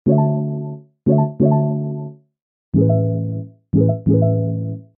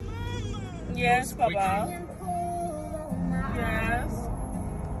Baba. Yes.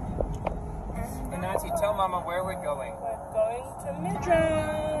 And Nancy, tell Mama where we're going. We're going to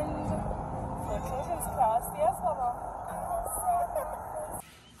Midrand for children's class. Yes, Baba.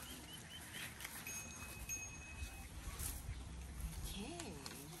 Okay.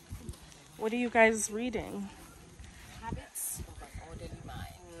 What are you guys reading? Habits of an Orderly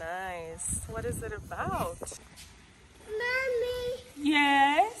Mind. Nice. What is it about? Mommy.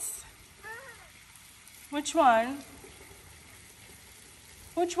 Yes. Which one?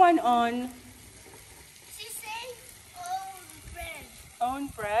 Which one on? She said own bread. Own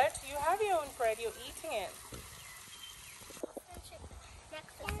bread? You have your own bread. You're eating it.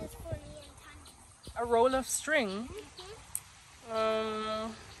 Breakfast is for me and Tanya. A roll of string.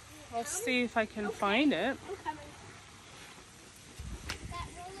 Let's see if I can find it. I'm coming. That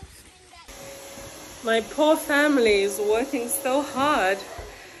roll of string that... My poor family is working so hard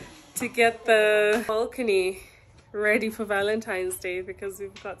to get the balcony ready for Valentine's Day because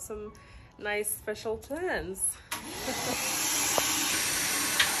we've got some nice special plans.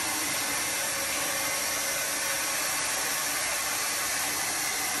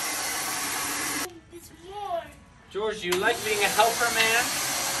 It's warm. George, you like being a helper, man?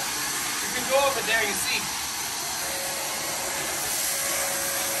 You can go over there, you see.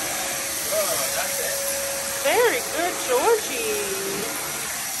 Oh, that's it. Very good, Georgie.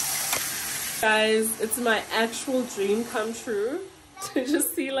 Guys, it's my actual dream come true to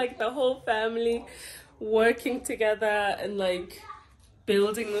just see like the whole family working together and like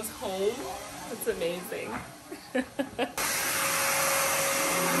building this home. It's amazing.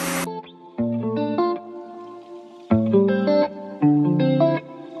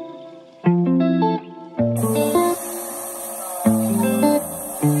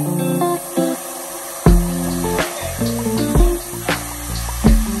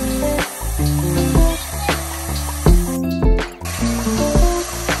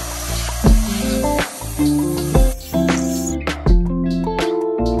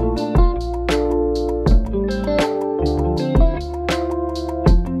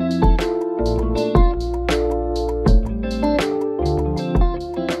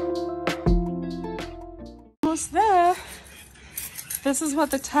 Almost there. This is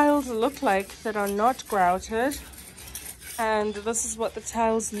what the tiles look like that are not grouted, and this is what the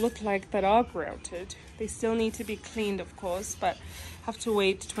tiles look like that are grouted. They still need to be cleaned, of course, but have to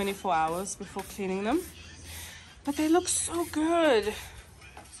wait 24 hours before cleaning them. But they look so good.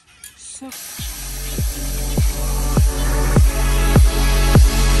 So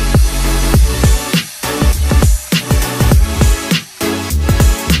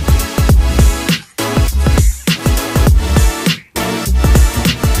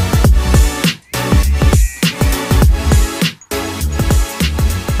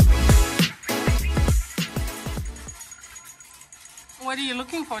what are you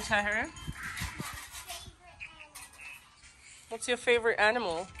looking for, Tahir? What's your favorite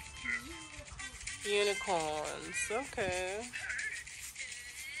animal? Unicorns. Okay.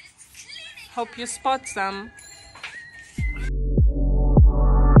 Hope you spot some.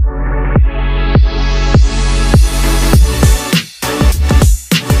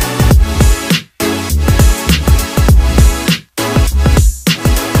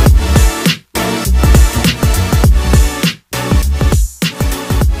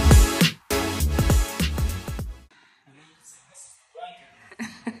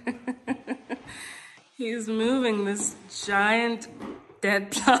 He's moving this giant dead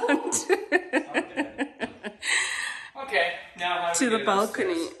plant Okay, now how do to we the get it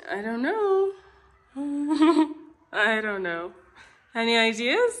balcony. upstairs? I don't know. I don't know. Any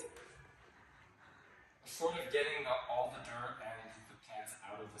ideas? Sort of getting all the dirt and the plants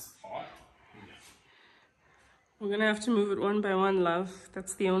out of this pot. We're gonna have to move it one by one, love.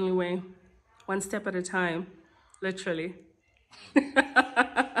 That's the only way. One step at a time. Literally. And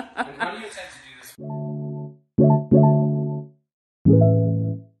how do you intend to do